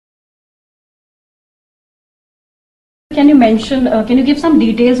Can you give some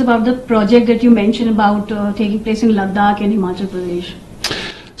details about the project that you mentioned about taking place in Ladakh and Himachal Pradesh?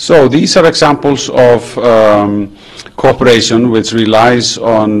 So these are examples of cooperation which relies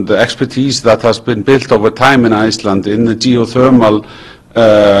on the expertise that has been built over time in Iceland in the geothermal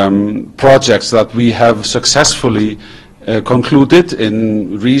projects that we have successfully concluded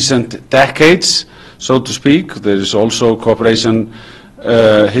in recent decades, so to speak. There is also cooperation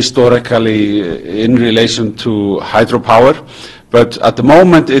historically in relation to hydropower, but at the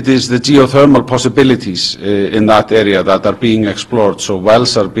moment it is the geothermal possibilities in that area that are being explored. So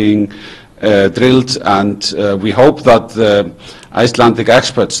wells are being drilled, and we hope that the Icelandic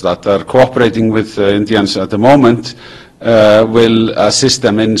experts that are cooperating with Indians at the moment will assist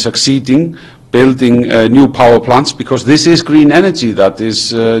them in succeeding building new power plants, because this is green energy that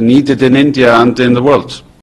is needed in India and in the world.